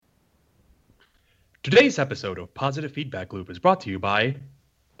Today's episode of Positive Feedback Loop is brought to you by...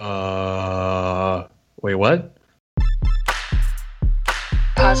 Wait, what?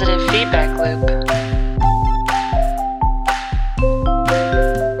 Positive Feedback Loop.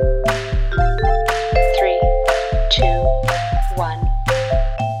 Three, two, one.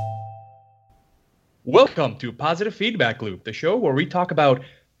 Welcome to Positive Feedback Loop, the show where we talk about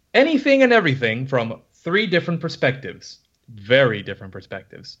anything and everything from three different perspectives. Very different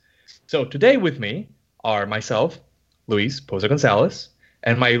perspectives. So today with me are myself, Luis Poza Gonzalez,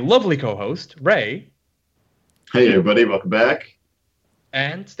 and my lovely co-host, Ray. Hey everybody, welcome back.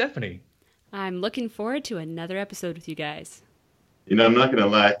 And Stephanie. I'm looking forward to another episode with you guys. You know, I'm not going to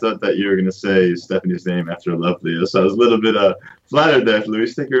lie, I thought that you were going to say Stephanie's name after Lovely, so I was a little bit flattered there,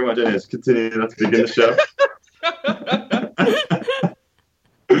 Luis. Thank you very much. Anyways, continue to begin the show.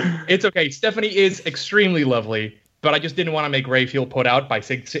 It's okay. Stephanie is extremely lovely, but I just didn't want to make Ray feel put out by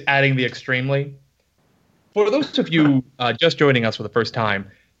adding the extremely. For those of you just joining us for the first time,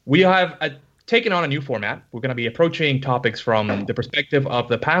 we have taken on a new format. We're going to be approaching topics from the perspective of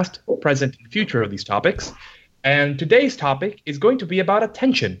the past, present, and future of these topics. And today's topic is going to be about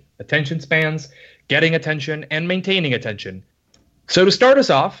attention spans, getting attention, and maintaining attention. So to start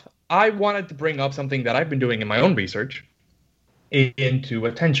us off, I wanted to bring up something that I've been doing in my own research into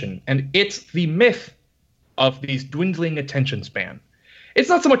attention. And it's the myth of these dwindling attention span. It's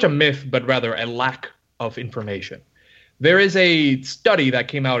not so much a myth, but rather a lack of information. There is a study that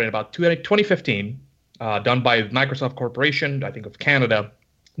came out in about 2015, done by Microsoft Corporation, I think of Canada,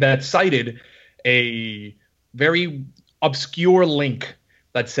 that cited a very obscure link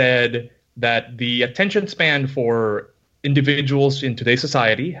that said that the attention span for individuals in today's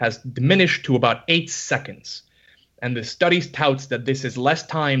society has diminished to about 8 seconds. And the study touts that this is less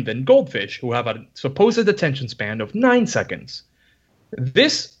time than goldfish, who have a supposed attention span of 9 seconds.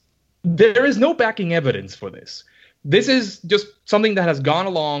 There is no backing evidence for this. This is just something that has gone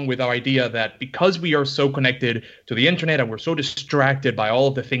along with our idea that because we are so connected to the internet and we're so distracted by all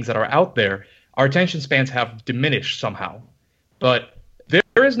of the things that are out there, our attention spans have diminished somehow. But there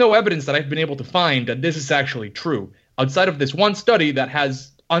is no evidence that I've been able to find that this is actually true, outside of this one study that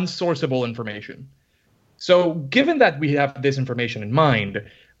has unsourceable information. So given that we have this information in mind,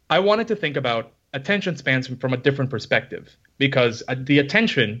 I wanted to think about attention spans from a different perspective, because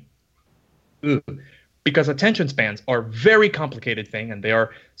attention spans are a very complicated thing, and they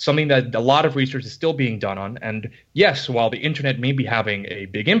are something that a lot of research is still being done on. And yes, while the internet may be having a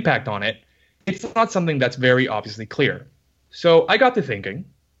big impact on it, it's not something that's very obviously clear. So I got to thinking,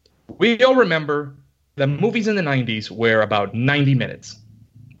 we all remember the movies in the 90s were about 90 minutes.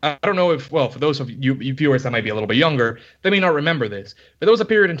 I don't know if, well, for those of you viewers that might be a little bit younger, they may not remember this, but there was a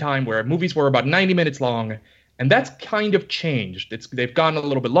period in time where movies were about 90 minutes long, and that's kind of changed. They've gone a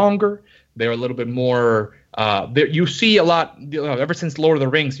little bit longer. They're a little bit more, you see a lot, ever since Lord of the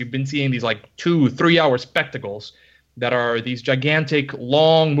Rings, you've been seeing these like 2-3 hour spectacles that are these gigantic,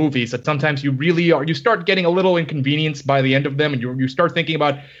 long movies that sometimes you start getting a little inconvenienced by the end of them, and you start thinking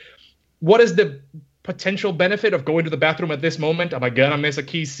about, what is the potential benefit of going to the bathroom at this moment? Am I gonna miss a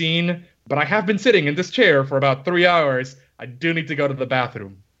key scene? But I have been sitting in this chair for about 3 hours. I do need to go to the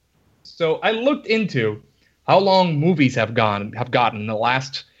bathroom. So I looked into how long movies have gotten in the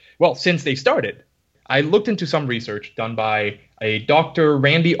last, well, since they started. I looked into some research done by a Dr.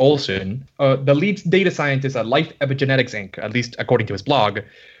 Randy Olson, the lead data scientist at Life Epigenetics Inc., at least according to his blog,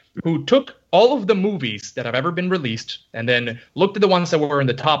 who took all of the movies that have ever been released and then looked at the ones that were in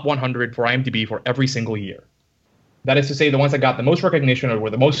the top 100 for IMDb for every single year. That is to say, the ones that got the most recognition or were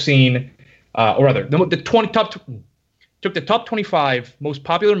the most seen, or rather, took the top 25 most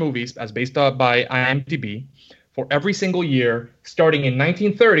popular movies as based by IMDb for every single year, starting in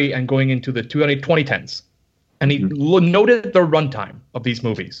 1930 and going into the 2010s. And he noted the runtime of these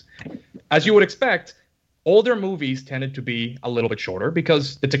movies. As you would expect, older movies tended to be a little bit shorter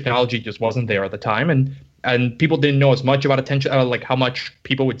because the technology just wasn't there at the time, and people didn't know as much about attention, like how much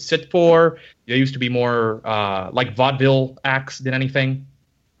people would sit for. They used to be more like vaudeville acts than anything.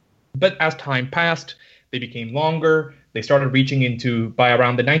 But as time passed, they became longer. They started reaching into, by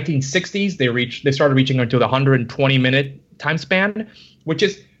around the 1960s, they started reaching into the 120-minute time span, which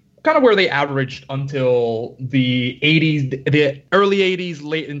is kind of where they averaged until the 80s, the early 80s,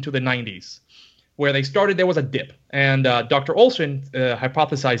 late into the 90s, where they started. There was a dip, and Dr. Olson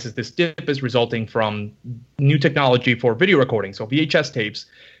hypothesizes this dip is resulting from new technology for video recording, so VHS tapes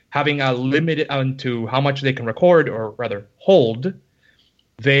having a limit onto how much they can record, or rather hold.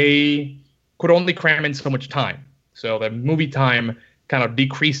 They could only cram in so much time. So the movie time kind of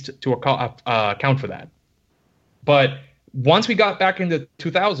decreased to account for that. But once we got back in the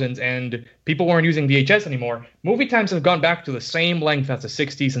 2000s and people weren't using VHS anymore, movie times have gone back to the same length as the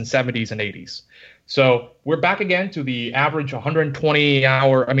 60s and 70s and 80s. So we're back again to the average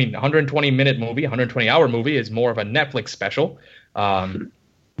 120-minute movie. 120-hour movie is more of a Netflix special,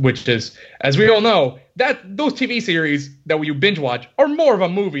 which is, as we all know, that those TV series that you binge watch are more of a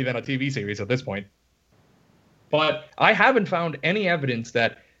movie than a TV series at this point. But I haven't found any evidence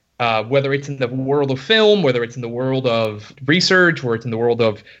that whether it's in the world of film, whether it's in the world of research, or it's in the world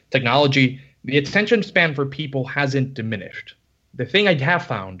of technology, the attention span for people hasn't diminished. The thing I have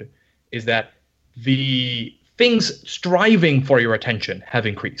found is that the things striving for your attention have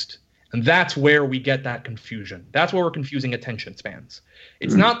increased. And that's where we get that confusion. That's where we're confusing attention spans.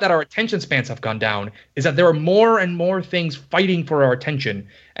 It's not that our attention spans have gone down, it's that there are more and more things fighting for our attention,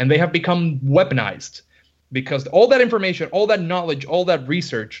 and they have become weaponized. Because all that information, all that knowledge, all that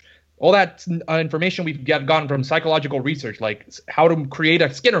research, all that information we've gotten from psychological research, like how to create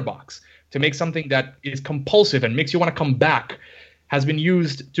a Skinner box to make something that is compulsive and makes you want to come back, has been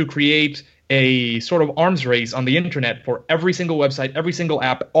used to create a sort of arms race on the internet for every single website, every single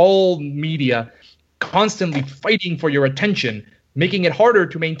app, all media, constantly fighting for your attention, making it harder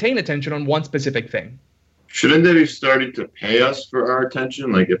to maintain attention on one specific thing. Shouldn't they be starting to pay us for our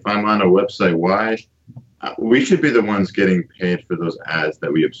attention? Like if I'm on a website, why? We should be the ones getting paid for those ads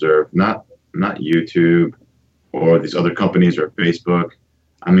that we observe, not YouTube or these other companies or Facebook.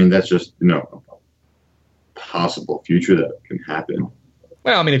 I mean, that's just, a possible future that can happen.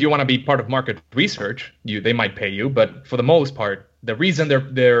 Well, I mean, if you want to be part of market research, they might pay you. But for the most part, the reason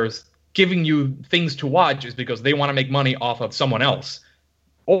they're giving you things to watch is because they want to make money off of someone else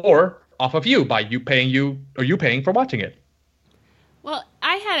or off of you by you paying for watching it. Well,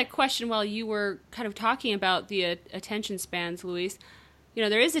 I had a question while you were kind of talking about the attention spans, Luis.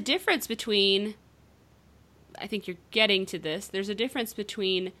 There is a difference between, I think you're getting to this, there's a difference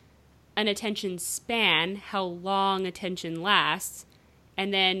between an attention span, how long attention lasts,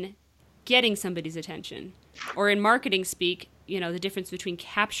 and then getting somebody's attention. Or in marketing speak, the difference between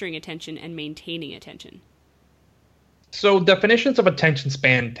capturing attention and maintaining attention. So definitions of attention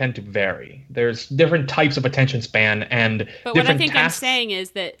span tend to vary. There's different types of attention span and but different what I think tasks. I'm saying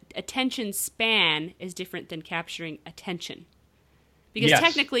is that attention span is different than capturing attention. Because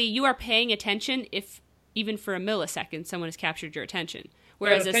technically you are paying attention if even for a millisecond someone has captured your attention.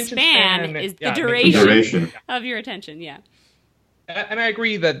 Whereas a span is the duration of your attention, yeah. And I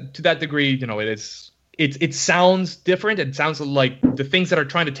agree that to that degree, it sounds different. It sounds like the things that are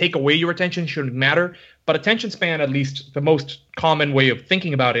trying to take away your attention shouldn't matter. But attention span, at least the most common way of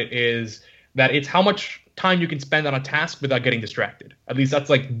thinking about it, is that it's how much time you can spend on a task without getting distracted. At least that's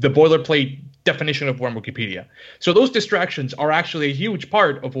like the boilerplate definition of from Wikipedia. So those distractions are actually a huge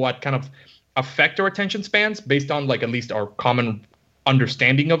part of what kind of affect our attention spans based on like at least our common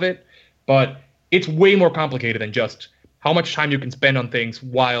understanding of it. But it's way more complicated than just how much time you can spend on things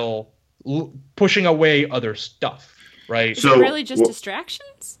while pushing away other stuff, right? Is it really just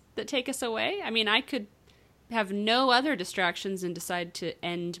distractions that take us away? I mean, I could have no other distractions and decide to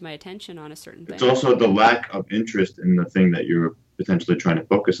end my attention on a certain thing. It's also the lack of interest in the thing that you're potentially trying to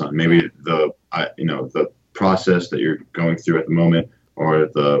focus on. Maybe the process that you're going through at the moment, or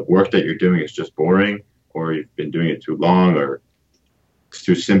the work that you're doing is just boring, or you've been doing it too long, or it's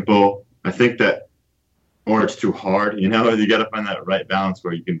too simple. I think that, or it's too hard. You got to find that right balance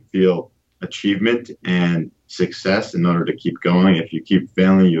where you can feel achievement and success in order to keep going. If you keep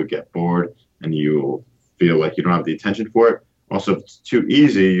failing, you'll get bored and you'll feel like you don't have the attention for it. Also, if it's too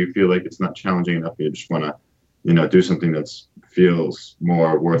easy, you feel like it's not challenging enough. You just want to, do something that feels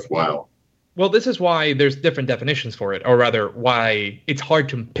more worthwhile. Well, this is why there's different definitions for it, or rather why it's hard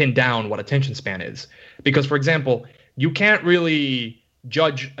to pin down what attention span is. Because, for example, you can't really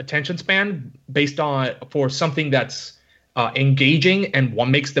judge attention span based on for something that's engaging and what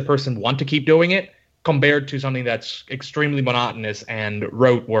makes the person want to keep doing it compared to something that's extremely monotonous and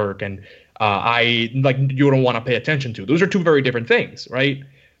rote work and you don't want to pay attention to. Those are two very different things, right?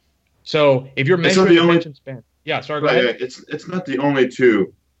 So if you're measuring attention span, go ahead. It's not the only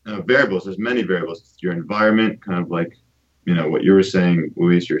two variables. There's many variables. Your environment, kind of like what you were saying,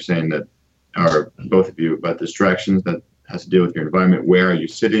 Luis. You're saying that are both of you about distractions that has to deal with your environment. Where are you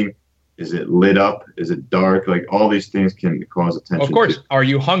sitting? Is it lit up? Is it dark? Like all these things can cause attention. Of course. Are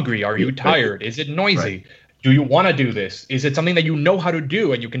you hungry? Are you tired? Is it noisy? Right. Do you want to do this? Is it something that you know how to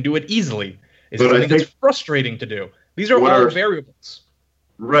do and you can do it easily? Is it something that's frustrating to do? These are all variables.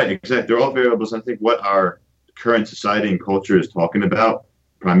 Right, exactly. They're all variables. I think what our current society and culture is talking about,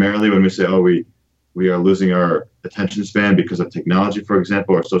 primarily when we say, we are losing our attention span because of technology, for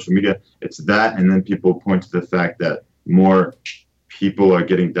example, or social media, it's that. And then people point to the fact that more people are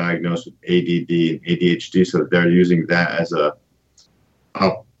getting diagnosed with ADD and ADHD, so they're using that as a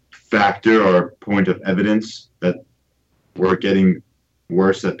factor or point of evidence that we're getting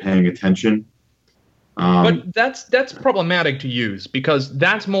worse at paying attention. But that's problematic to use, because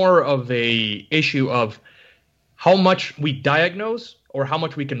that's more of a issue of how much we diagnose or how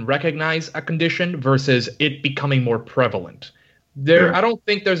much we can recognize a condition versus it becoming more prevalent. Sure. I don't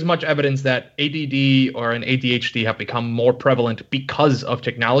think there's much evidence that ADD or an ADHD have become more prevalent because of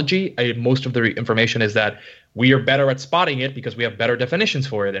technology. Most of the information is that we are better at spotting it because we have better definitions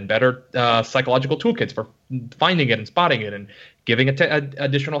for it and better psychological toolkits for finding it and spotting it and giving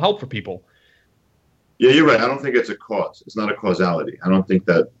additional help for people. Yeah, you're right. I don't think it's a cause. It's not a causality. I don't think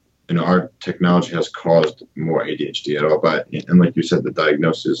that our technology has caused more ADHD at all. But and like you said, the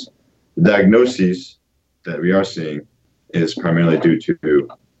diagnoses that we are seeing is primarily due to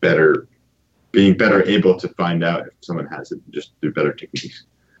being better able to find out if someone has it, just through better techniques.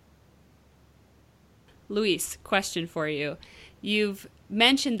 Luis, question for you. You've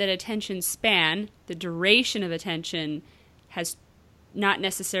mentioned that attention span, the duration of attention, has not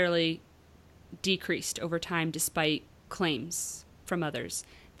necessarily decreased over time despite claims from others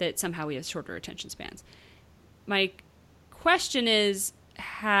that somehow we have shorter attention spans. My question is,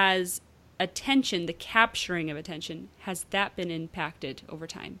 has attention, the capturing of attention, has that been impacted over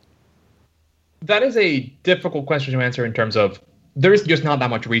time? That is a difficult question to answer in terms of there's just not that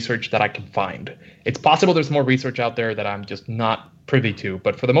much research that I can find. It's possible there's more research out there that I'm just not privy to,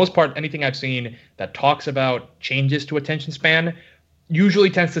 but for the most part, anything I've seen that talks about changes to attention span usually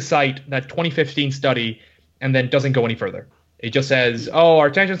tends to cite that 2015 study and then doesn't go any further. It just says, oh, our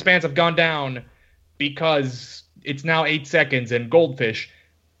attention spans have gone down because it's now 8 seconds and goldfish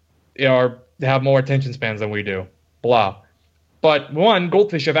have more attention spans than we do. Blah. But one,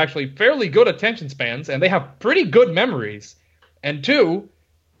 goldfish have actually fairly good attention spans and they have pretty good memories. And two,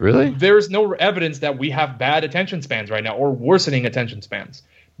 really, there's no evidence that we have bad attention spans right now or worsening attention spans.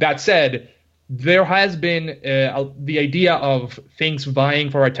 That said, there has been the idea of things vying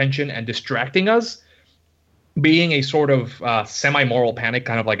for our attention and distracting us being a sort of semi-moral panic,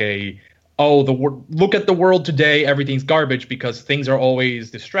 kind of like look at the world today, everything's garbage because things are always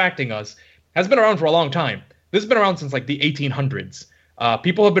distracting us, has been around for a long time. This has been around since like the 1800s.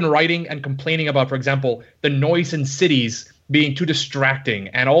 People have been writing and complaining about, for example, the noise in cities being too distracting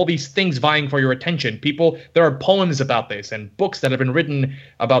and all these things vying for your attention. There are poems about this and books that have been written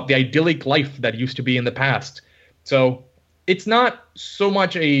about the idyllic life that used to be in the past. So it's not so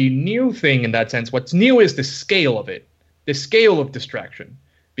much a new thing in that sense. What's new is the scale of it, the scale of distraction.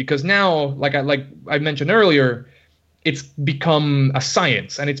 Because now, like I mentioned earlier, it's become a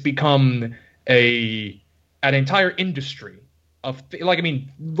science and it's become an entire industry.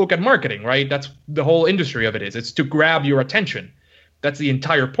 Look at marketing, right? That's the whole industry of it is. It's to grab your attention. That's the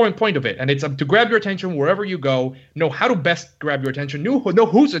entire point of it. And it's to grab your attention wherever you go, know how to best grab your attention, know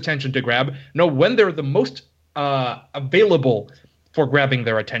whose attention to grab, know when they're the most available for grabbing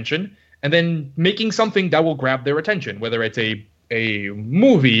their attention, and then making something that will grab their attention, whether it's a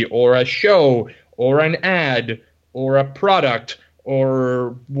movie or a show or an ad or a product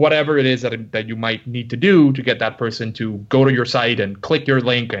or whatever it is that you might need to do to get that person to go to your site and click your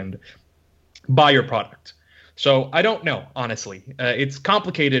link and buy your product. So I don't know, honestly. It's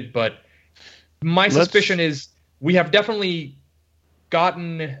complicated, but my suspicion is we have definitely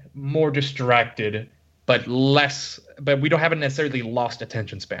gotten more distracted, but we haven't necessarily lost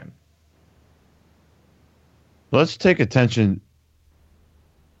attention span. Let's take the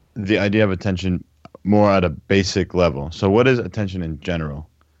idea of attention more at a basic level. So what is attention in general?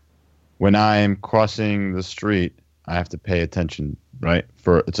 When I'm crossing the street, I have to pay attention, right?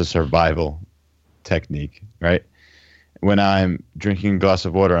 It's a survival technique, right? When I'm drinking a glass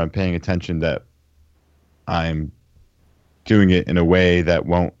of water, I'm paying attention that I'm doing it in a way that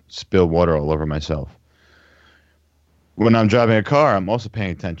won't spill water all over myself. When I'm driving a car, I'm also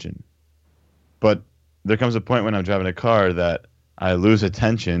paying attention. But there comes a point when I'm driving a car that I lose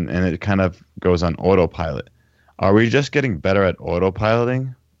attention and it kind of goes on autopilot. Are we just getting better at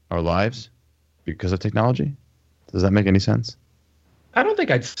autopiloting our lives because of technology? Does that make any sense? I don't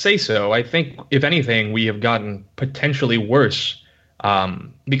think I'd say so. I think, if anything, we have gotten potentially worse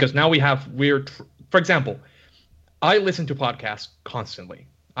because now for example, I listen to podcasts constantly.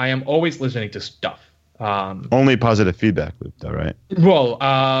 I am always listening to stuff. Only positive feedback loop, though, right? Well,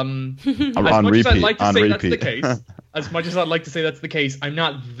 on much repeat. As I'd like to on say repeat. that's the case, as much as I'd like to say that's the case, I'm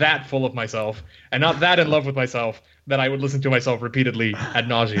not that full of myself and not that in love with myself that I would listen to myself repeatedly ad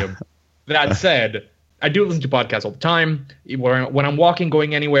nauseum. That said, I do listen to podcasts all the time. When I'm walking,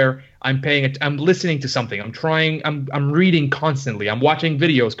 going anywhere, I'm listening to something. I'm reading constantly. I'm watching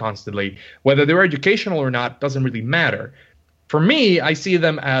videos constantly. Whether they're educational or not doesn't really matter. For me, I see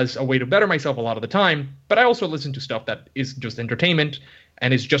them as a way to better myself a lot of the time, but I also listen to stuff that is just entertainment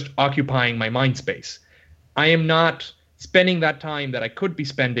and is just occupying my mind space. I am not spending that time that I could be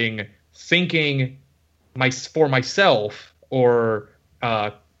spending thinking for myself or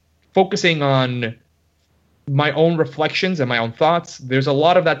focusing on my own reflections and my own thoughts. There's a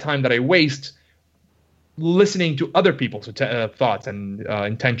lot of that time that I waste listening to other people's thoughts and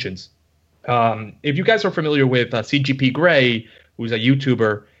intentions. If you guys are familiar with CGP Grey, who's a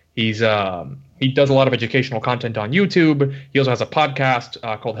YouTuber, he does a lot of educational content on YouTube. He also has a podcast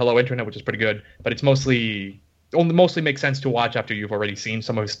called Hello Internet, which is pretty good, but it's mostly makes sense to watch after you've already seen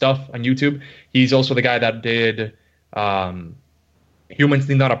some of his stuff on YouTube. He's also the guy that did Humans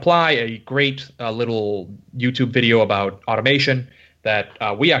Need Not Apply, a great little YouTube video about automation that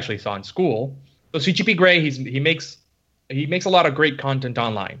we actually saw in school. So CGP Grey, he makes a lot of great content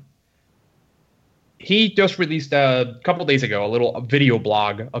online. He just released a couple days ago a little video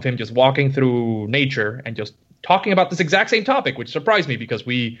blog of him just walking through nature and just talking about this exact same topic, which surprised me because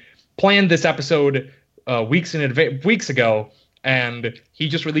we planned this episode weeks ago, and he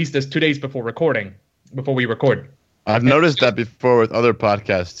just released this 2 days before we record. I've noticed that before with other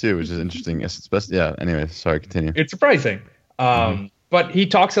podcasts too, which is interesting. Anyway, sorry, continue. It's surprising. But he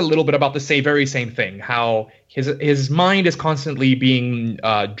talks a little bit about the very same thing, how his mind is constantly being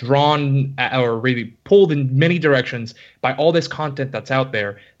drawn or really pulled in many directions by all this content that's out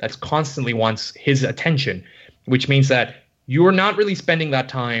there that's constantly wants his attention, which means that you're not really spending that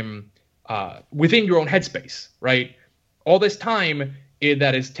time within your own headspace, right? All this time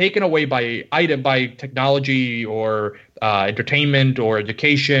that is taken away by technology or entertainment or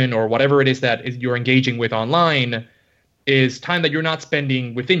education or whatever it is that you're engaging with online is time that you're not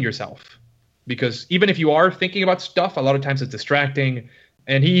spending within yourself. Because even if you are thinking about stuff, a lot of times it's distracting.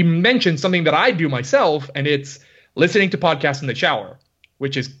 And he mentioned something that I do myself, and it's listening to podcasts in the shower,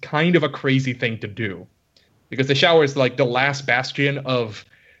 which is kind of a crazy thing to do. Because the shower is like the last bastion of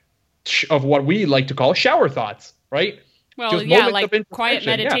what we like to call shower thoughts, right? Well, Just yeah, moments of like quiet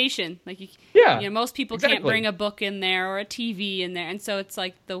introspection, meditation. Yeah. Like most people can't bring a book in there or a TV in there, and so it's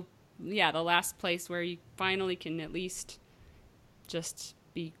like the last place where you finally can at least just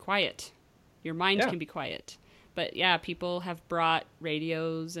be quiet. Your mind can be quiet. But yeah, people have brought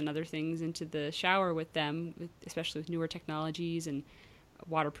radios and other things into the shower with them, especially with newer technologies and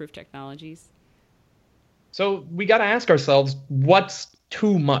waterproof technologies. So we got to ask ourselves, what's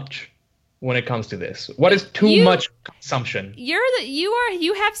too much when it comes to this? What is too much consumption?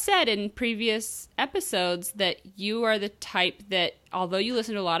 You have said in previous episodes that you are the type that, although you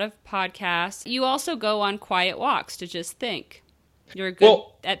listen to a lot of podcasts, you also go on quiet walks to just think. You're good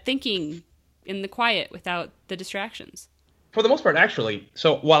at thinking in the quiet without the distractions. For the most part, actually.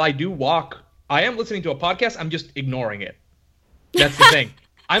 So while I do walk, I am listening to a podcast. I'm just ignoring it. That's the thing.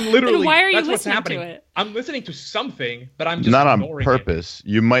 I'm literally. Then why are you that's what's listening happening. to it? I'm listening to something, but I'm just not on ignoring purpose.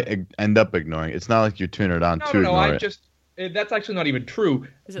 You might end up ignoring it. It's not like you tune it on to ignore it. That's actually not even true.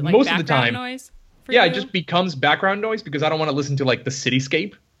 Is it like most of the background time? Noise for Yeah, you? it just becomes background noise because I don't want to listen to like the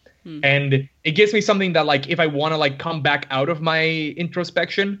cityscape. And it gives me something that, like, if I want to like come back out of my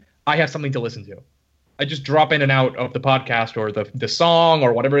introspection, I have something to listen to. I just drop in and out of the podcast or the song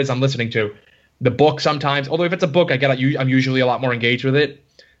or whatever it is I'm listening to. The book sometimes, although if it's a book, I'm usually a lot more engaged with it.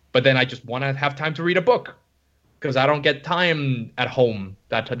 But then I just want to have time to read a book because I don't get time at home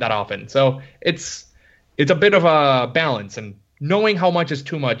that often. So it's a bit of a balance, and knowing how much is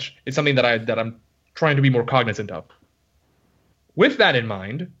too much is something that I'm trying to be more cognizant of. With that in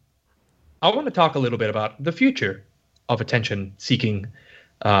mind, I want to talk a little bit about the future of attention-seeking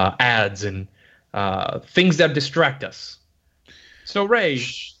ads and things that distract us. So, Ray,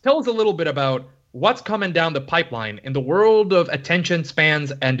 tell us a little bit about what's coming down the pipeline in the world of attention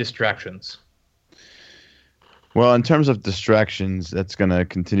spans and distractions. Well, in terms of distractions, that's going to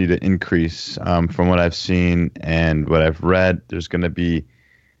continue to increase from what I've seen and what I've read. There's going to be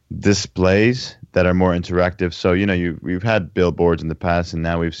displays that are more interactive. So, we've had billboards in the past, and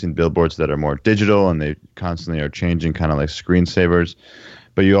now we've seen billboards that are more digital, and they constantly are changing, kind of like screensavers.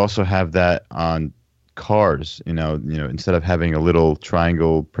 But you also have that on cars, instead of having a little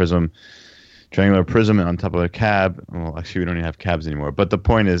triangular prism on top of a cab. Well, actually, we don't even have cabs anymore. But the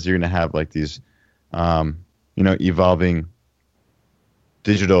point is, you're going to have like these, evolving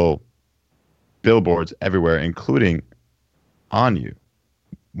digital billboards everywhere, including on you,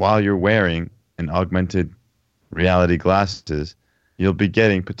 while you're wearing an augmented reality glasses. you'll be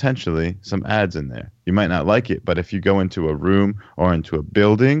getting potentially some ads in there. You might not like it, but if you go into a room or into a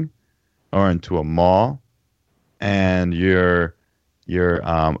building or into a mall and your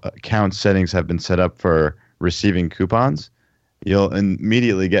account settings have been set up for receiving coupons, you'll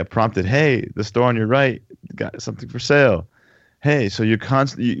immediately get prompted, hey, the store on your right got something for sale. Hey, so you're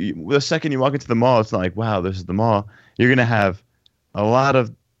constantly, the second you walk into the mall, it's not like, wow, this is the mall. You're going to have a lot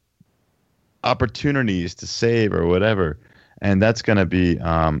of opportunities to save or whatever, and that's going to be,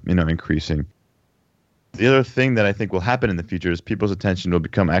 increasing. The other thing that I think will happen in the future is people's attention will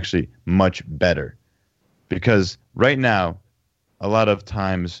become actually much better, because right now, a lot of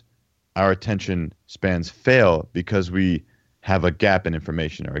times our attention spans fail because we have a gap in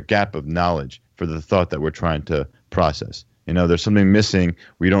information or a gap of knowledge for the thought that we're trying to process. There's something missing.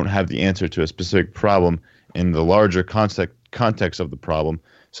 We don't have the answer to a specific problem in the larger context of the problem.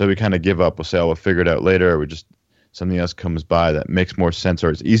 So we kind of give up. We'll say, we'll figure it out later. Or something else comes by that makes more sense or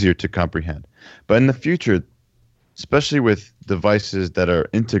it's easier to comprehend. But in the future, especially with devices that are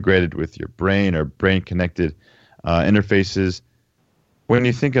integrated with your brain or brain-connected interfaces, when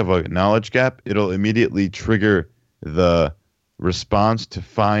you think of a knowledge gap, it'll immediately trigger the response to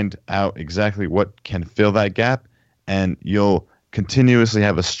find out exactly what can fill that gap, and you'll continuously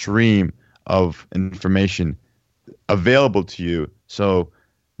have a stream of information available to you. So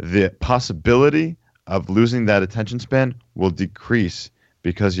the possibility of losing that attention span will decrease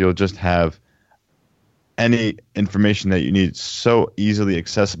because you'll just have any information that you need so easily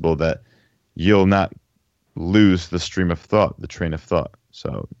accessible that you'll not lose the stream of thought, the train of thought.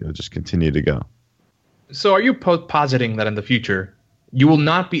 So you'll just continue to go. So are you positing that in the future you will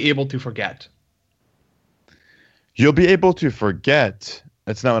not be able to forget? You'll be able to forget.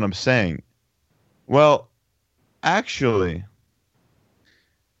 That's not what I'm saying. Well, actually,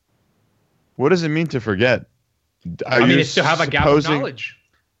 what does it mean to forget? It's to have a gap of knowledge.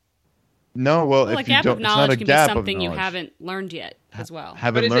 No, well, a if gap you of don't, knowledge it's not a can gap be something of you knowledge. haven't learned yet as well.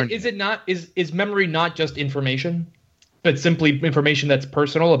 Is memory not just information, but simply information that's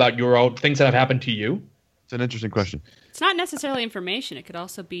personal about your own things that have happened to you? It's an interesting question. It's not necessarily information. It could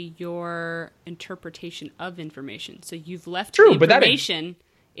also be your interpretation of information. So you've left the information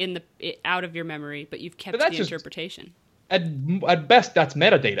out of your memory, but you've kept the interpretation. At best, that's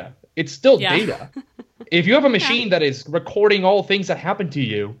metadata. It's still data. If you have a machine that is recording all things that happen to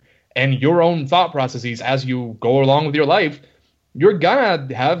you and your own thought processes as you go along with your life, you're gonna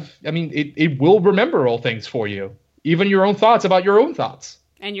have, it will remember all things for you, even your own thoughts about your own thoughts.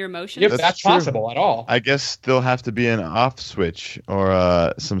 And your emotions? If that's possible at all. I guess there'll have to be an off switch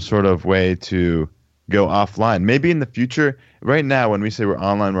or some sort of way to go offline. Maybe in the future. Right now, when we say we're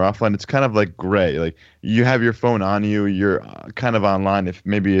online, we're offline, it's kind of like gray. Like you have your phone on you, you're kind of online. If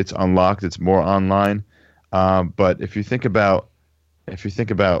maybe it's unlocked, it's more online. But if you think about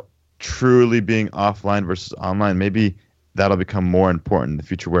truly being offline versus online, maybe that'll become more important in the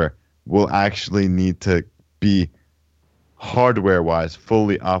future, where we'll actually need to be hardware-wise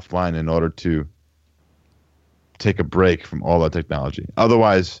fully offline in order to take a break from all that technology.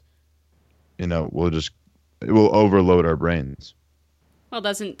 Otherwise, it will overload our brains. Well,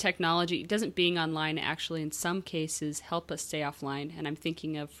 doesn't being online actually in some cases help us stay offline? And I'm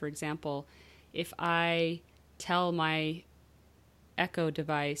thinking of, for example, if I tell my Echo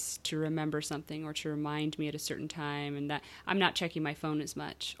device to remember something or to remind me at a certain time and that I'm not checking my phone as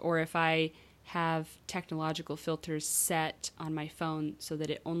much, or if I have technological filters set on my phone so that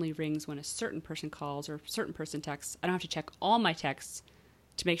it only rings when a certain person calls or a certain person texts, I don't have to check all my texts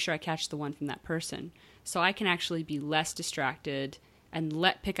to make sure I catch the one from that person. So I can actually be less distracted and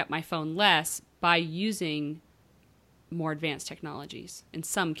pick up my phone less by using more advanced technologies, in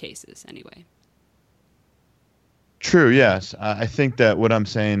some cases anyway. True, yes. I think that what I'm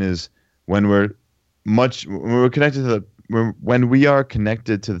saying is when we are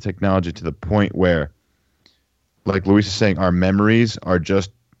connected to the technology to the point where, like Luis is saying, our memories are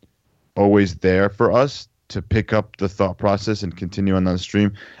just always there for us to pick up the thought process and continue on that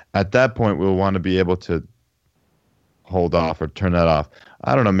stream. At that point, we'll want to be able to hold off or turn that off.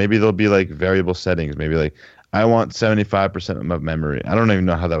 I don't know. Maybe there'll be like variable settings. Maybe like I want 75% of my memory. I don't even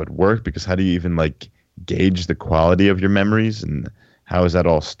know how that would work, because how do you even like gauge the quality of your memories and how is that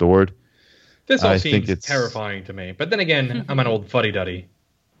all stored? This all seems terrifying to me. But then again, I'm an old fuddy-duddy.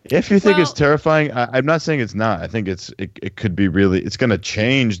 If you think it's terrifying, I'm not saying it's not. I think it could be really, it's going to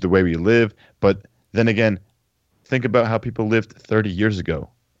change the way we live. But then again, think about how people lived 30 years ago.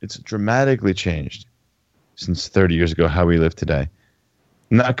 It's dramatically changed since 30 years ago how we live today.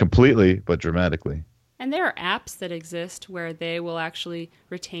 Not completely, but dramatically. And there are apps that exist where they will actually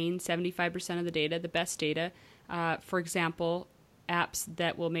retain 75% of the data, the best data. For example, apps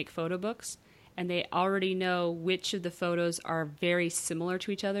that will make photo books, and they already know which of the photos are very similar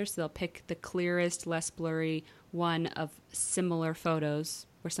to each other. So they'll pick the clearest, less blurry one of similar photos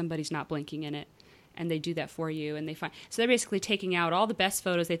where somebody's not blinking in it. And they do that for you. And so they're basically taking out all the best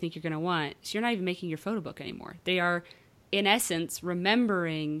photos they think you're going to want. So you're not even making your photo book anymore. They are, in essence,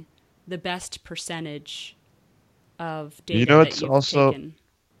 remembering the best percentage of data that you've taken.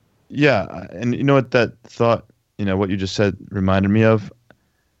 Yeah. And you know what that thought, what you just said reminded me of?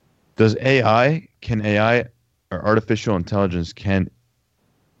 Can AI or artificial intelligence, can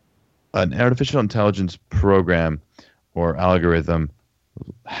an artificial intelligence program or algorithm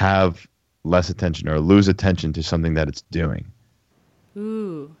have less attention or lose attention to something that it's doing?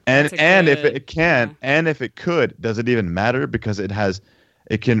 Ooh. And if it can, and if it could, does it even matter? Because it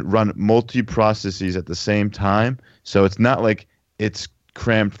can run multi-processes at the same time. So it's not like it's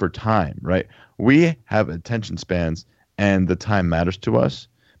crammed for time, right? We have attention spans and the time matters to us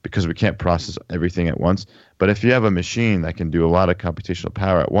because we can't process everything at once. But if you have a machine that can do a lot of computational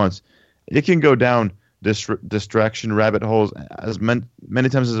power at once, it can go down distraction rabbit holes as many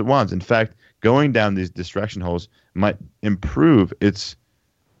times as it wants. In fact, going down these distraction holes might improve its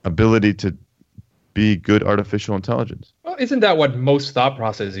ability to be good artificial intelligence. Well, isn't that what most thought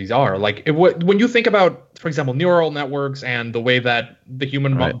processes are? Like when you think about, for example, neural networks and the way that the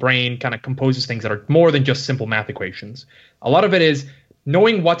human brain kind of composes things that are more than just simple math equations, a lot of it is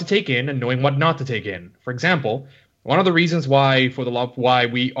knowing what to take in and knowing what not to take in. For example, one of the reasons why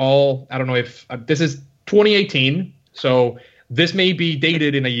we all, I don't know if this is 2018, so this may be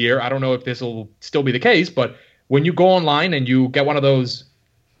dated in a year. I don't know if this will still be the case, but when you go online and you get one of those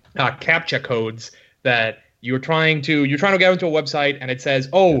CAPTCHA codes that you're trying to get into a website and it says,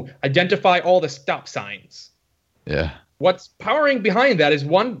 "Oh, identify all the stop signs." Yeah. What's powering behind that is,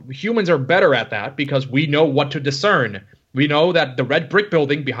 one, humans are better at that because we know what to discern. We know that the red brick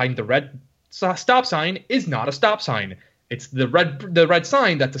building behind the red stop sign is not a stop sign. It's the red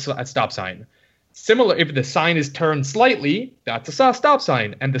sign that's a stop sign. Similar, if the sign is turned slightly, that's a stop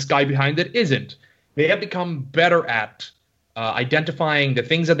sign, and the sky behind it isn't. They have become better at identifying the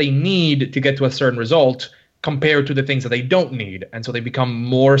things that they need to get to a certain result compared to the things that they don't need, and so they become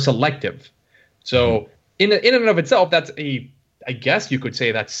more selective. So in and of itself, I guess you could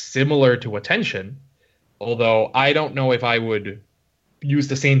say that's similar to attention, although I don't know if I would use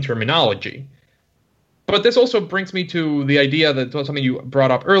the same terminology. But this also brings me to the idea that something you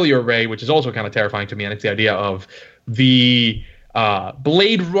brought up earlier, Ray, which is also kind of terrifying to me, and it's the idea of the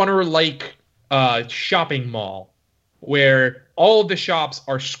Blade Runner-like shopping mall, where all of the shops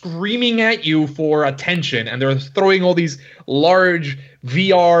are screaming at you for attention, and they're throwing all these large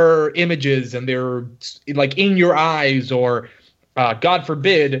VR images, and they're like in your eyes, or God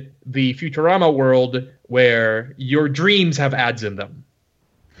forbid, the Futurama world where your dreams have ads in them.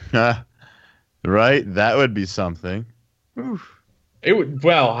 Right? That would be something. Oof. It would.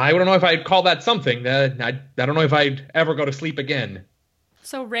 Well, I don't know if I'd call that something. I don't know if I'd ever go to sleep again.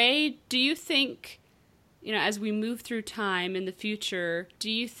 So, Ray, do you think, as we move through time in the future,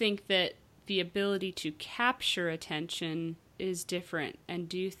 do you think that the ability to capture attention is different? And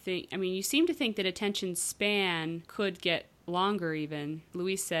do you think, you seem to think that attention span could get longer even.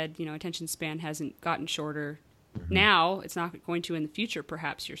 Luis said, attention span hasn't gotten shorter. Mm-hmm. Now, it's not going to in the future,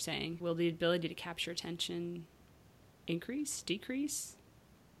 perhaps you're saying. Will the ability to capture attention increase, decrease?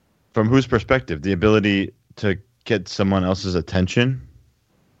 From whose perspective? The ability to get someone else's attention?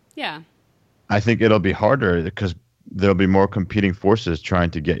 Yeah. I think it'll be harder because there'll be more competing forces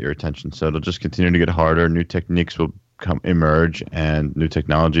trying to get your attention. So it'll just continue to get harder. New techniques will emerge, and new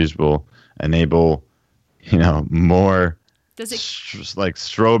technologies will enable, more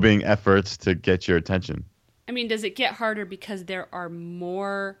strobing efforts to get your attention. Does it get harder because there are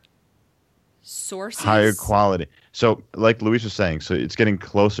more sources? Higher quality. So like Luis was saying, so it's getting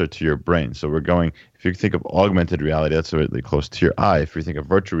closer to your brain. So we're going, if you think of augmented reality, that's really close to your eye. If you think of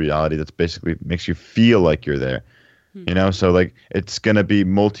virtual reality, that's basically makes you feel like you're there. So like it's going to be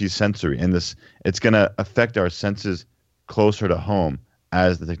multi-sensory, and it's going to affect our senses closer to home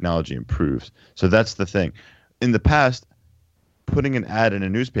as the technology improves. So that's the thing. In the past, putting an ad in a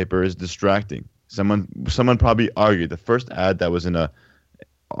newspaper is distracting. Someone probably argued the first ad that was in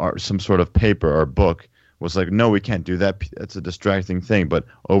some sort of paper or book was like, no, we can't do that. That's a distracting thing. But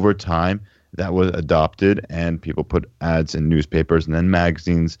over time, that was adopted, and people put ads in newspapers and then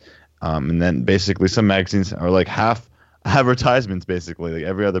magazines. And then basically some magazines are like half advertisements, basically. Like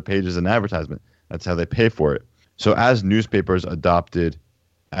every other page is an advertisement. That's how they pay for it. So as newspapers adopted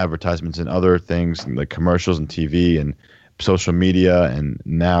advertisements and other things like commercials and TV and social media, and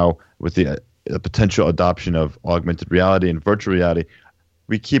now with the the potential adoption of augmented reality and virtual reality,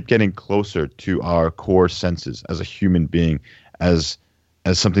 we keep getting closer to our core senses as a human being, as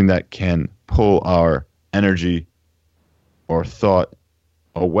something that can pull our energy or thought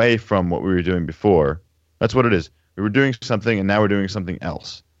away from what we were doing before. That's what it is. We were doing something and now we're doing something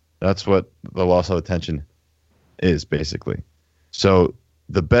else. That's what the loss of attention is, basically. So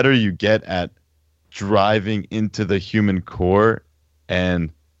the better you get at driving into the human core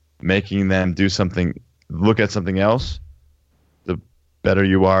and making them do something, look at something else, the better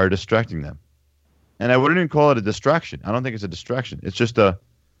you are distracting them. And I wouldn't even call it a distraction. I don't think it's a distraction. It's just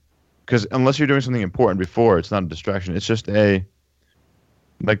because unless you're doing something important before, it's not a distraction. It's just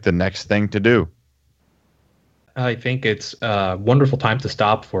like the next thing to do. I think it's a wonderful time to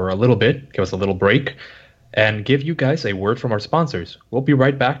stop for a little bit, give us a little break, and give you guys a word from our sponsors. We'll be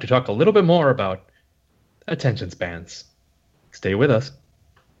right back to talk a little bit more about attention spans. Stay with us.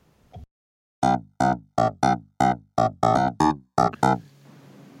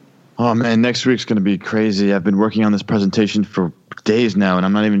 Oh man, next week's going to be crazy. I've been working on this presentation for days now, and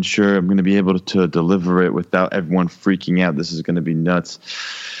I'm not even sure I'm going to be able to deliver it without everyone freaking out. This is going to be nuts.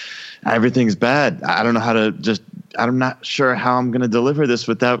 Everything's bad. I don't know how to I'm not sure how I'm going to deliver this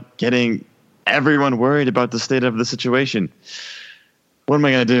without getting everyone worried about the state of the situation. What am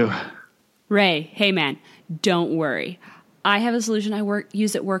I going to do? Ray, hey man, don't worry. I have a solution I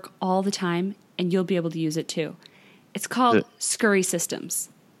use at work all the time, and you'll be able to use it too. It's called Scurry Systems.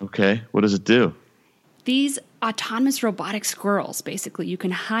 Okay, what does it do? These autonomous robotic squirrels, basically, you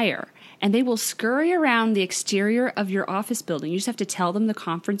can hire, and they will scurry around the exterior of your office building. You just have to tell them the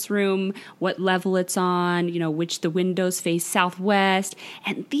conference room, what level it's on, which the windows face southwest.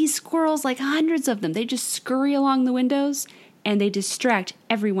 And these squirrels, like hundreds of them, they just scurry along the windows, and they distract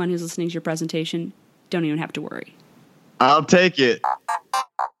everyone who's listening to your presentation. Don't even have to worry. I'll take it.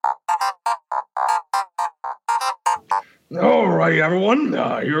 All right, everyone.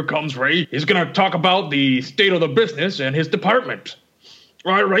 Here comes Ray. He's going to talk about the state of the business and his department.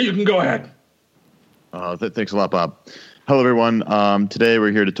 All right, Ray, you can go ahead. Thanks a lot, Bob. Hello, everyone. Today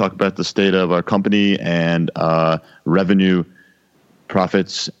we're here to talk about the state of our company and revenue,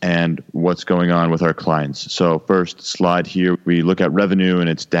 profits, and what's going on with our clients. So first slide here, we look at revenue, and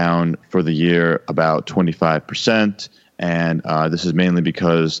it's down for the year about 25%. And this is mainly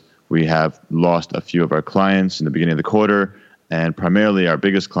because we have lost a few of our clients in the beginning of the quarter, and primarily our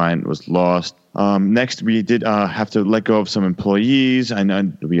biggest client was lost. Next, we did have to let go of some employees. I know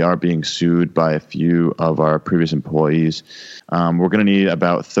we are being sued by a few of our previous employees. We're going to need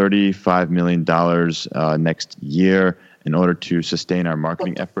about $35 million next year in order to sustain our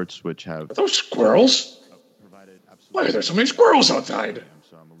marketing efforts, which have... Are those squirrels? Why are there so many squirrels outside?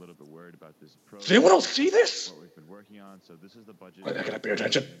 So I'm a little bit worried about this approach. Does anyone else see this? What we've been working on. So this is the budget. Why can I pay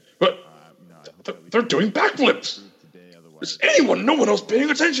attention? But they're doing backflips. Is anyone, no one else paying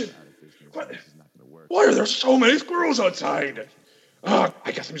attention? Why are there so many squirrels outside?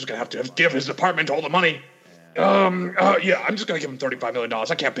 I guess I'm just gonna have to give his department all the money. Yeah, I'm just gonna give him $35 million.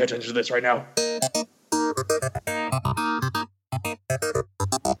 I can't pay attention to this right now.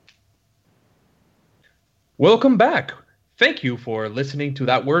 Welcome back. Thank you for listening to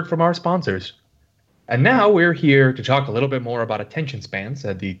that word from our sponsors. And now we're here to talk a little bit more about attention spans.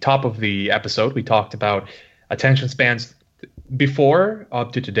 At the top of the episode, we talked about attention spans before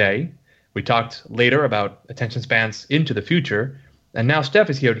up to today. We talked later about attention spans into the future. And now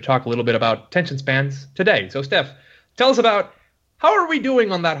Steph is here to talk a little bit about attention spans today. So Steph, tell us about how are we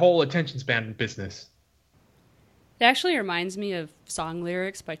doing on that whole attention span business? It actually reminds me of song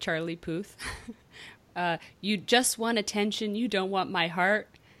lyrics by Charlie Puth. You just want attention, you don't want my heart.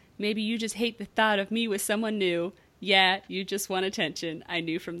 Maybe you just hate the thought of me with someone new. Yeah, you just want attention. I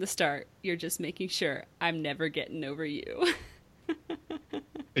knew from the start. You're just making sure I'm never getting over you.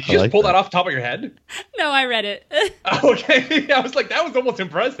 Did you just pull that off the top of your head? No, I read it. Okay. I was like, that was almost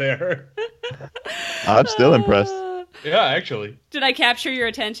impressed there. I'm still impressed. Yeah, actually. Did I capture your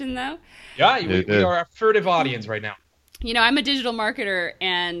attention, though? Yeah, we are a furtive audience right now. I'm a digital marketer,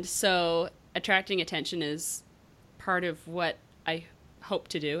 and so attracting attention is part of what I hope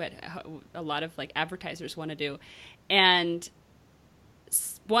to do. A lot of advertisers want to do. And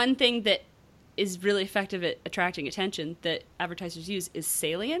one thing that is really effective at attracting attention that advertisers use is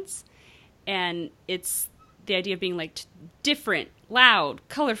salience. And it's the idea of being different, loud,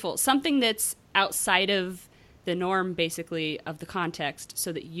 colorful, something that's outside of the norm, basically, of the context,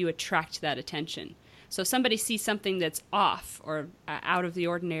 so that you attract that attention. So if somebody sees something that's off or out of the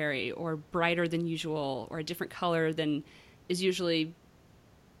ordinary or brighter than usual or a different color than is usually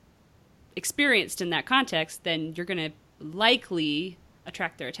experienced in that context, then you're going to likely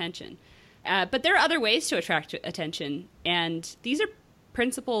attract their attention. But there are other ways to attract attention, and these are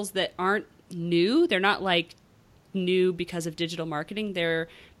principles that aren't new. They're not like new because of digital marketing. They're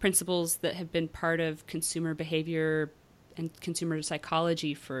principles that have been part of consumer behavior and consumer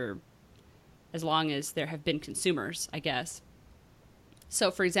psychology for as long as there have been consumers, I guess.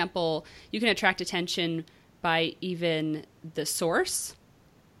 So, for example, you can attract attention by even the source.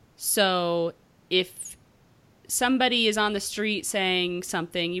 So if somebody is on the street saying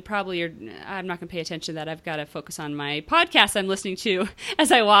something, you probably are, I'm not going to pay attention to that. I've got to focus on my podcast I'm listening to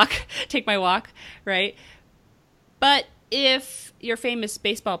as I take my walk, right? But if you're a famous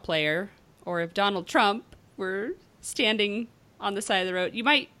baseball player, or if Donald Trump were standing on the side of the road, you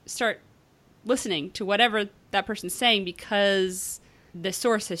might start listening to whatever that person's saying because the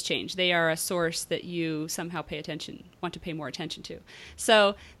source has changed. They are a source that you somehow want to pay more attention to.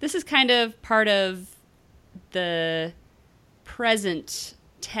 So this is kind of part of the present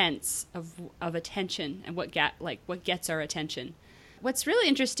tense of attention and what gets our attention. What's really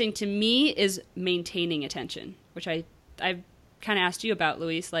interesting to me is maintaining attention, which I've kind of asked you about,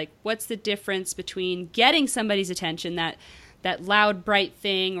 Luis. Like, what's the difference between getting somebody's attention, that loud, bright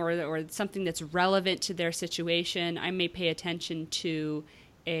thing, or something that's relevant to their situation? I may pay attention to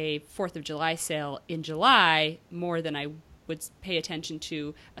a 4th of July sale in July more than I would pay attention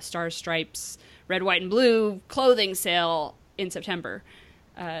to a Stars, Stripes, red, white, and blue clothing sale in September.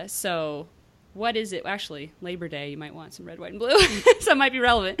 So what is it? Actually, Labor Day, you might want some red, white, and blue. So it might be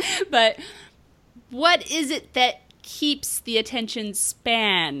relevant. But what is it that keeps the attention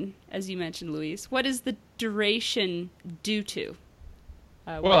span, as you mentioned, Luis? What is the duration due to?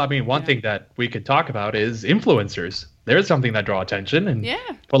 One thing that we could talk about is influencers. There's something that draw attention. And yeah.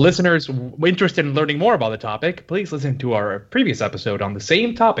 For listeners interested in learning more about the topic, please listen to our previous episode on the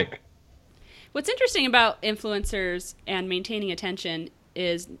same topic. What's interesting about influencers and maintaining attention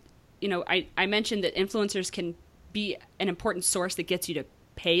is, I mentioned that influencers can be an important source that gets you to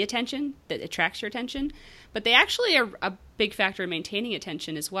pay attention, that attracts your attention, but they actually are a big factor in maintaining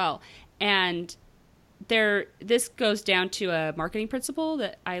attention as well. And this goes down to a marketing principle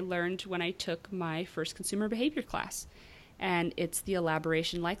that I learned when I took my first consumer behavior class, and it's the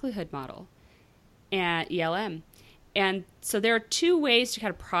elaboration likelihood model, and ELM. And so there are two ways to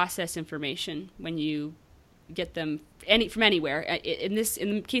kind of process information when you get them from anywhere. In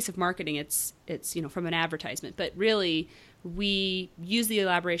the case of marketing, it's from an advertisement, but really we use the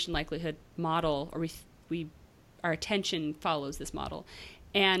elaboration likelihood model, or our attention follows this model.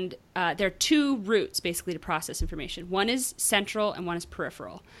 And there are two routes basically to process information. One is central and one is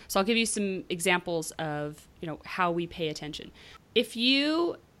peripheral. So I'll give you some examples of how we pay attention. If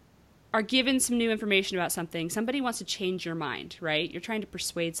you are given some new information about something, somebody wants to change your mind, right? You're trying to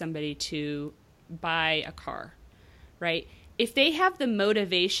persuade somebody to buy a car, right? If they have the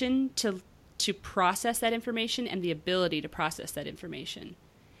motivation to process that information and the ability to process that information,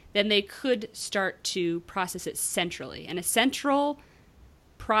 then they could start to process it centrally. And a central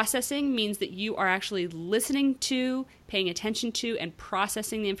processing means that you are actually listening to, paying attention to, and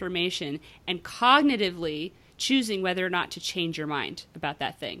processing the information, and cognitively choosing whether or not to change your mind about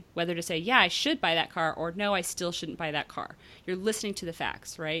that thing. Whether to say, yeah, I should buy that car, or no, I still shouldn't buy that car. You're listening to the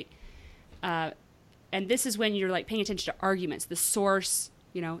facts, right? And this is when you're paying attention to arguments. The source,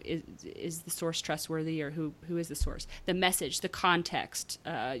 is the source trustworthy, or who is the source? The message, the context,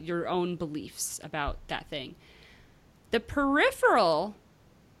 your own beliefs about that thing. The peripheral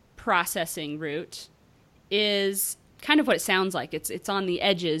processing route is kind of what it sounds like. It's on the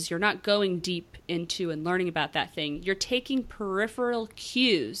edges. You're not going deep into and learning about that thing. You're taking peripheral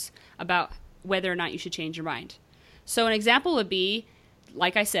cues about whether or not you should change your mind. So an example would be,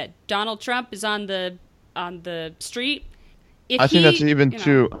 like I said, Donald Trump is on the street. I think that's even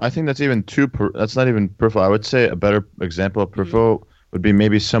too. That's not even peripheral. I would say a better example of peripheral would be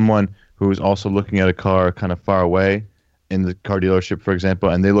maybe someone who's also looking at a car kind of far away in the car dealership, for example,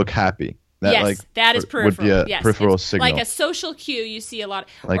 and they look happy. That is peripheral. Would be a peripheral signal. Like a social cue, you see a lot.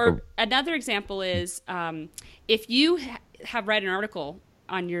 Another example is if you have read an article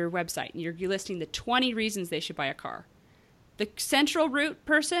on your website and you're listing the 20 reasons they should buy a car, the central route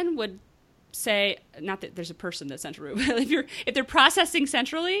person would say, not that there's a person that's central route, but if they're processing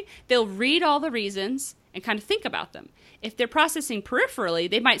centrally, they'll read all the reasons and kind of think about them. If they're processing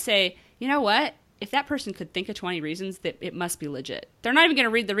peripherally, they might say, you know what? If that person could think of 20 reasons, that it must be legit. They're not even going to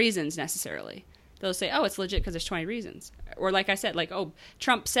read the reasons necessarily. They'll say, oh, it's legit because there's 20 reasons. Or like I said, oh,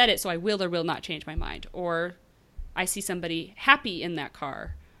 Trump said it, so I will or will not change my mind. Or I see somebody happy in that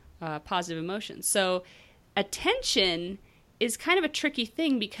car, positive emotions. So attention is kind of a tricky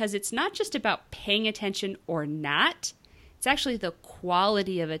thing because it's not just about paying attention or not. It's actually the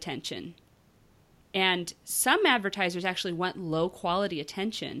quality of attention And some advertisers actually want low quality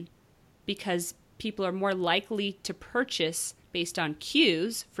attention because people are more likely to purchase based on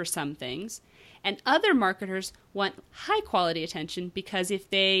cues for some things. And other marketers want high quality attention because if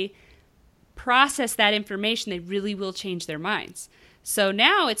they process that information, they really will change their minds. So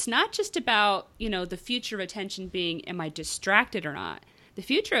now it's not just about, the future of attention being, am I distracted or not? The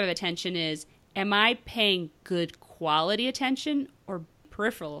future of attention is, am I paying good quality attention or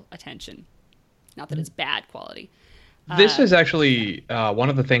peripheral attention? Not that it's bad quality. This is actually one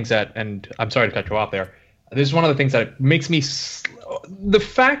of the things that, and I'm sorry to cut you off there. This is one of the things that makes me, the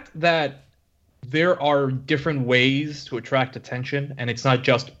fact that there are different ways to attract attention, and it's not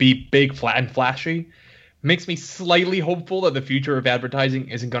just be big, flat, and flashy, makes me slightly hopeful that the future of advertising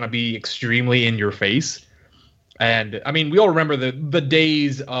isn't going to be extremely in your face. And I mean, we all remember the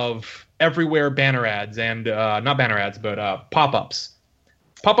days of everywhere banner ads and not banner ads, but pop-ups.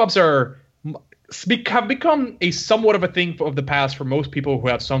 Pop-ups have become a somewhat of a thing of the past for most people who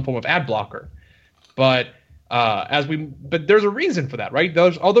have some form of ad blocker. But there's a reason for that, right?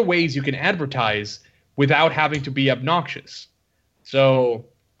 There's other ways you can advertise without having to be obnoxious. So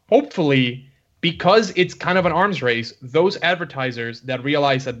hopefully, because it's kind of an arms race, those advertisers that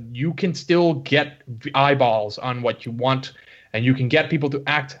realize that you can still get eyeballs on what you want and you can get people to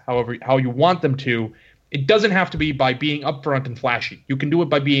act how you want them to, it doesn't have to be by being upfront and flashy. You can do it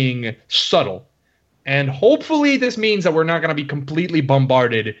by being subtle. And hopefully this means that we're not going to be completely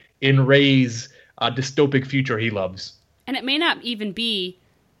bombarded in Ray's dystopic future he loves. And it may not even be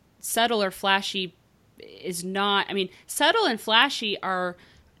subtle or flashy is not, subtle and flashy are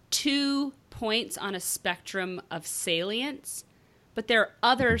 2 points on a spectrum of salience, but there are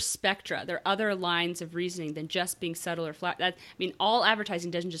other spectra, there are other lines of reasoning than just being subtle or flat. All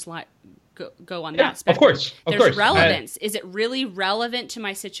advertising doesn't just go on that spectrum. Of There's course. relevance. Is it really relevant to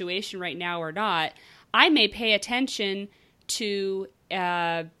my situation right now or not? I may pay attention to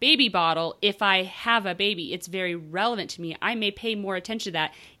a baby bottle if I have a baby. It's very relevant to me. I may pay more attention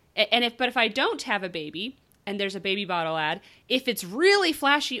to that. But if I don't have a baby and there's a baby bottle ad, if it's really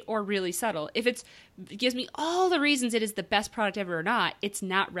flashy or really subtle, if it gives me all the reasons it is the best product ever or not, it's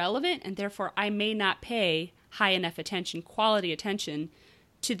not relevant, and therefore I may not pay high enough attention, quality attention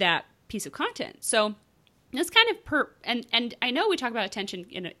to that piece of content. So it's kind of and I know we talk about attention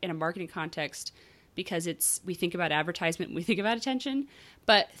in a marketing context because we think about advertisement and we think about attention,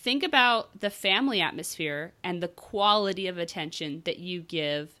 but think about the family atmosphere and the quality of attention that you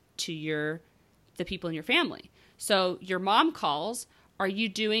give to the people in your family. So your mom calls, are you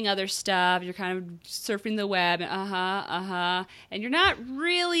doing other stuff? You're kind of surfing the web, and you're not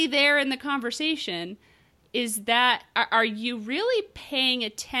really there in the conversation. Are you really paying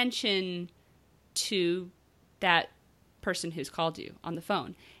attention to that person who's called you on the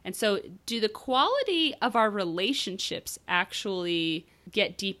phone? And so do the quality of our relationships actually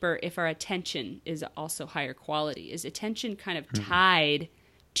get deeper if our attention is also higher quality? Is attention kind of tied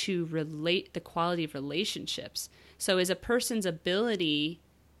to relate the quality of relationships? So is a person's ability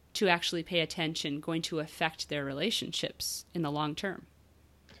to actually pay attention going to affect their relationships in the long term?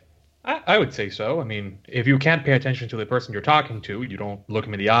 I would say so. I mean, if you can't pay attention to the person you're talking to, you don't look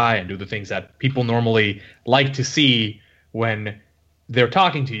them in the eye and do the things that people normally like to see when they're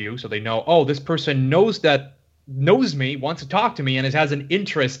talking to you, so they know, oh, this person knows me, wants to talk to me, and has an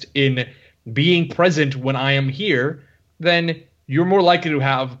interest in being present when I am here, then you're more likely to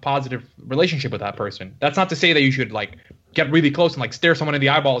have a positive relationship with that person. That's not to say that you should get really close and stare someone in the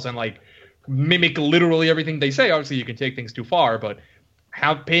eyeballs and mimic literally everything they say. Obviously, you can take things too far, but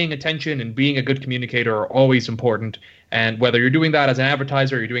paying attention and being a good communicator are always important. And whether you're doing that as an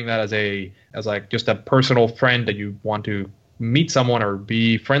advertiser, or you're doing that as just a personal friend that you want to meet someone or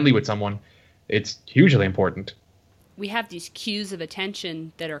be friendly with someone, it's hugely important. We have these cues of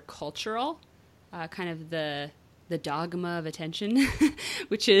attention that are cultural, kind of the dogma of attention,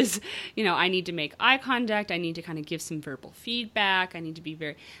 which is, I need to make eye contact. I need to kind of give some verbal feedback. I need to be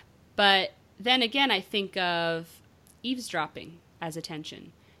but then again, I think of eavesdropping as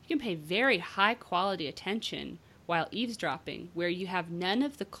attention. You can pay very high quality attention while eavesdropping, where you have none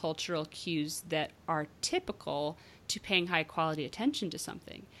of the cultural cues that are typical to paying high quality attention to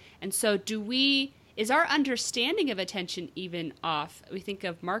something. And so is our understanding of attention even off? We think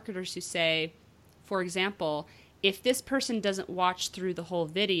of marketers who say, for example, if this person doesn't watch through the whole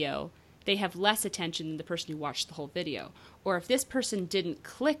video, they have less attention than the person who watched the whole video. Or if this person didn't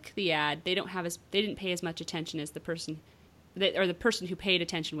click the ad, they didn't pay as much attention as the person who paid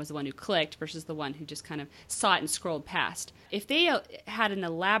attention was the one who clicked versus the one who just kind of saw it and scrolled past. If they had an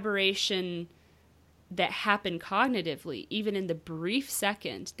elaboration that happen cognitively, even in the brief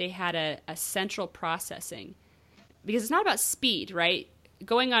second, they had a central processing. Because it's not about speed, right?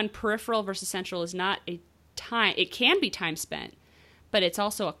 Going on peripheral versus central is not a time. It can be time spent, but it's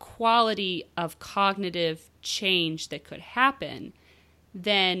also a quality of cognitive change that could happen.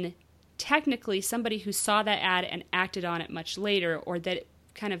 Then technically somebody who saw that ad and acted on it much later, or that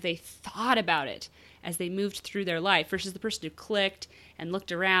kind of they thought about it as they moved through their life, versus the person who clicked and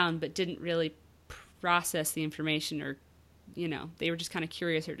looked around but didn't really process the information, or, you know, they were just kind of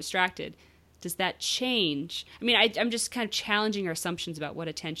curious or distracted. Does that change? I mean, I'm just kind of challenging our assumptions about what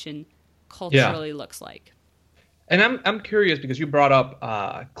attention culturally looks like. And I'm curious because you brought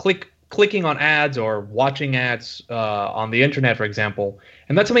up clicking on ads or watching ads on the internet, for example.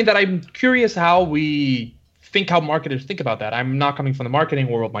 And that's something that I'm curious how marketers think about that. I'm not coming from the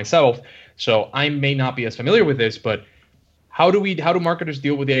marketing world myself, so I may not be as familiar with this, but how do marketers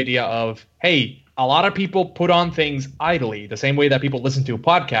deal with the idea of, hey, a lot of people put on things idly, the same way that people listen to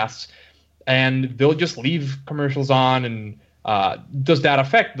podcasts, and they'll just leave commercials on, and does that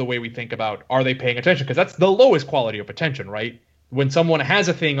affect the way we think about, are they paying attention? Because that's the lowest quality of attention, right? When someone has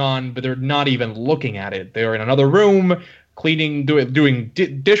a thing on, but they're not even looking at it. They're in another room, cleaning, doing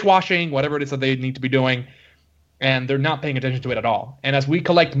dishwashing, whatever it is that they need to be doing, and they're not paying attention to it at all. And as we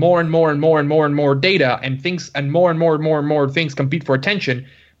collect more and more and more and more and more data, and things, and more and more and more and more things compete for attention,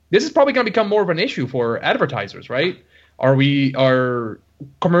 this is probably going to become more of an issue for advertisers, right? Are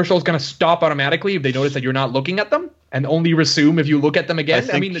commercials going to stop automatically if they notice that you're not looking at them, and only resume if you look at them again?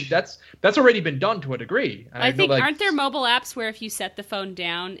 I mean, that's already been done to a degree. And I think, aren't there mobile apps where if you set the phone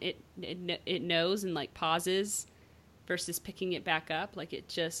down, it knows and like pauses versus picking it back up? Like, it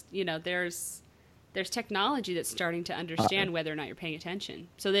just, you know, there's technology that's starting to understand whether or not you're paying attention,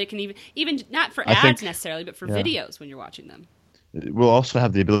 so they can even not for ads necessarily, but for videos when you're watching them. We'll also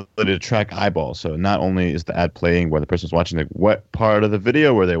have the ability to track eyeballs. So not only is the ad playing where the person's watching, like what part of the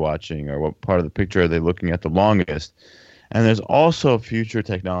video were they watching, or what part of the picture are they looking at the longest. And there's also future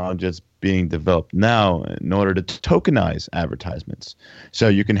technology that's being developed now in order to tokenize advertisements. So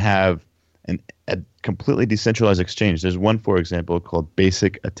you can have a completely decentralized exchange. There's one, for example, called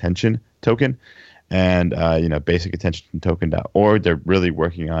Basic Attention Token. And, basicattentiontoken.org, they're really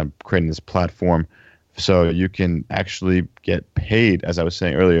working on creating this platform so you can actually get paid, as I was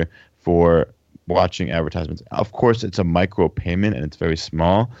saying earlier, for watching advertisements. Of course, it's a micro payment and it's very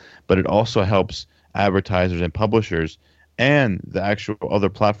small, but it also helps advertisers and publishers and the actual other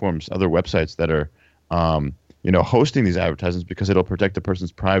platforms, other websites that are, hosting these advertisements, because it'll protect the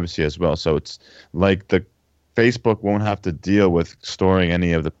person's privacy as well. So it's like the Facebook won't have to deal with storing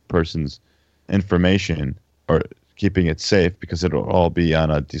any of the person's information or keeping it safe, because it'll all be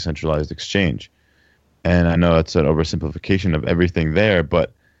on a decentralized exchange. And I know it's an oversimplification of everything there,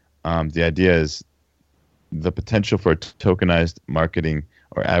 but the idea is the potential for a tokenized marketing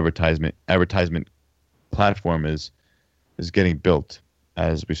or advertisement platform is getting built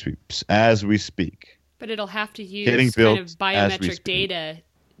as we speak. But it'll have to use kind of biometric data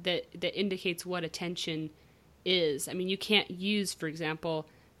that indicates what attention is. I mean, you can't use, for example,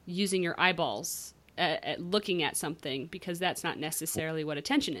 using your eyeballs at looking at something, because that's not necessarily what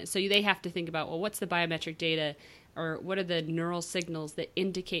attention is. So they have to think about, well, what's the biometric data, or what are the neural signals that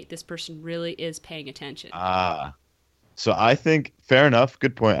indicate this person really is paying attention? So I think, fair enough,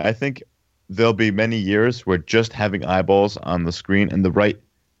 good point. I think there'll be many years where just having eyeballs on the screen in the right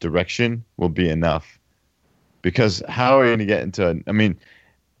direction will be enough. Because how are you going to get into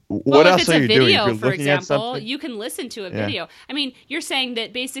what else are you doing? Well, if it's a video, for example, you can listen to a video. I mean, you're saying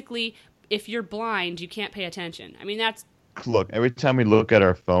that basically if you're blind, you can't pay attention. I mean, that's... Look, every time we look at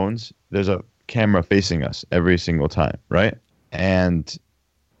our phones, there's a camera facing us every single time, right? And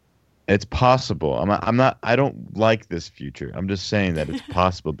it's possible. I don't like this future. I'm just saying that it's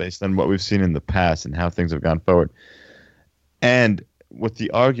possible based on what we've seen in the past and how things have gone forward. And with the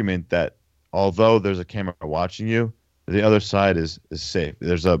argument that although there's a camera watching you, the other side is safe.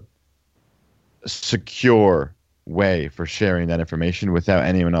 There's a secure way for sharing that information without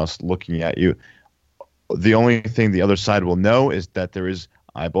anyone else looking at you. The only thing the other side will know is that there is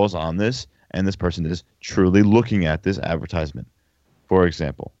eyeballs on this, and this person is truly looking at this advertisement, for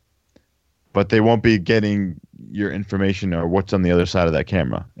example. But they won't be getting your information or what's on the other side of that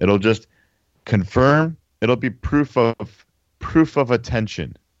camera. It'll just confirm. It'll be proof of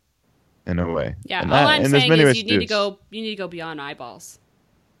attention, in a way. Yeah, all I'm saying is you need to go beyond eyeballs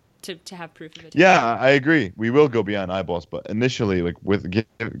to have proof of attention. Yeah, I agree. We will go beyond eyeballs, but initially, like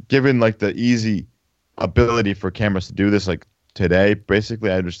given like the easy ability for cameras to do this, like today,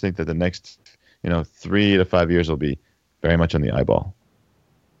 basically, I just think that the next 3 to 5 years will be very much on the eyeball.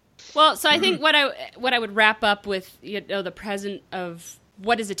 Well, so I think what I would wrap up with, the present of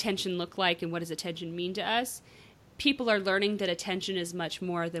what does attention look like and what does attention mean to us. People are learning that attention is much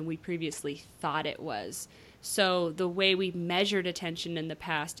more than we previously thought it was. So the way we measured attention in the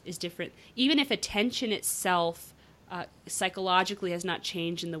past is different. Even if attention itself psychologically has not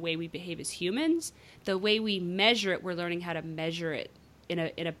changed in the way we behave as humans, the way we measure it, we're learning how to measure it in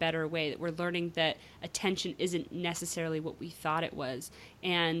a better way. That we're learning that attention isn't necessarily what we thought it was.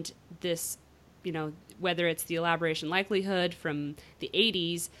 And this, whether it's the elaboration likelihood from the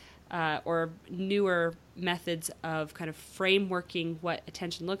 80s or newer methods of kind of frameworking what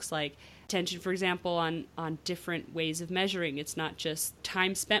attention looks like. Attention, for example, on different ways of measuring. It's not just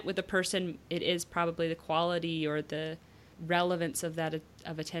time spent with a person. It is probably the quality or the relevance of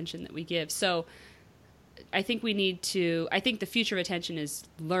attention that we give. So I think I think the future of attention is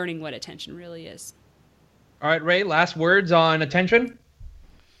learning what attention really is. All right, Ray, last words on attention?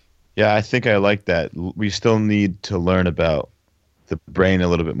 Yeah, I think I like that. We still need to learn about the brain a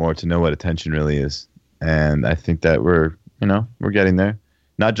little bit more to know what attention really is. And I think that we're getting there.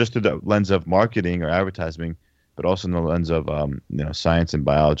 Not just through the lens of marketing or advertising, but also in the lens of science and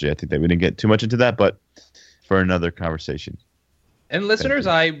biology. I think that we didn't get too much into that, but for another conversation. And listeners,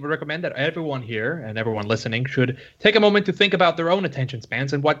 I recommend that everyone here and everyone listening should take a moment to think about their own attention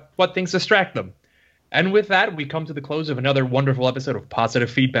spans and what things distract them. And with that, we come to the close of another wonderful episode of Positive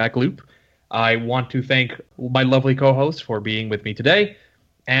Feedback Loop. I want to thank my lovely co-hosts for being with me today.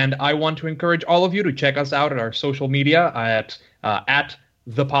 And I want to encourage all of you to check us out at our social media at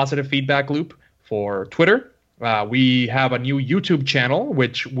The Positive Feedback Loop for Twitter. We have a new YouTube channel,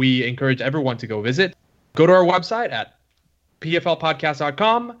 which we encourage everyone to go visit. Go to our website at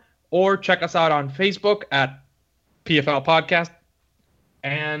pflpodcast.com or check us out on Facebook at PFL Podcast.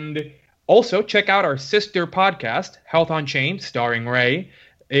 And also check out our sister podcast, Health Unchained, starring Ray,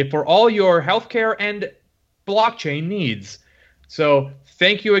 for all your healthcare and blockchain needs. So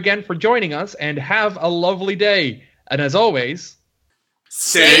thank you again for joining us and have a lovely day. And as always,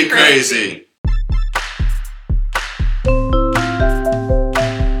 stay crazy.